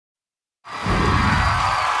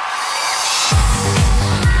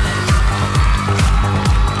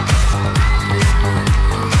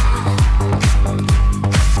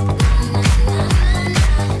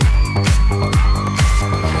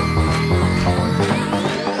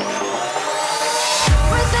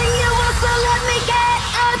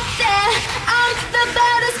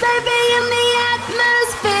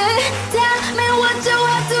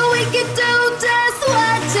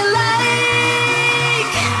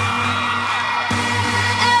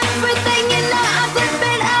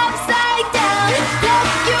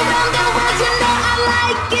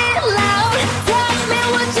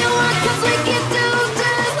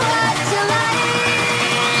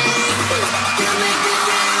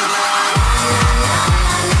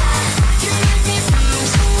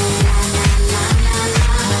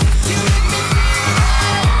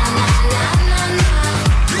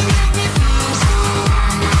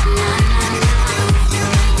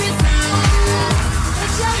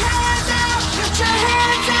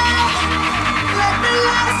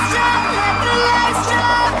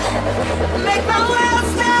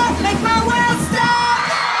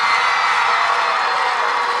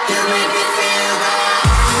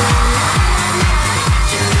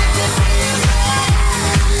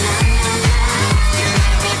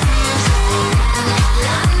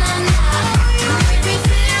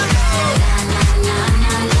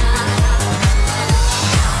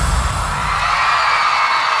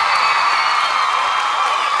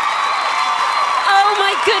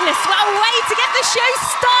Goodness, what a way to get the show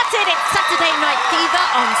started. It's Saturday Night Fever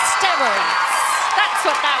on steroids. That's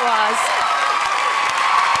what that was.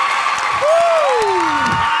 Woo!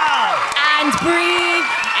 Wow. And breathe.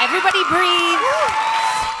 Everybody breathe.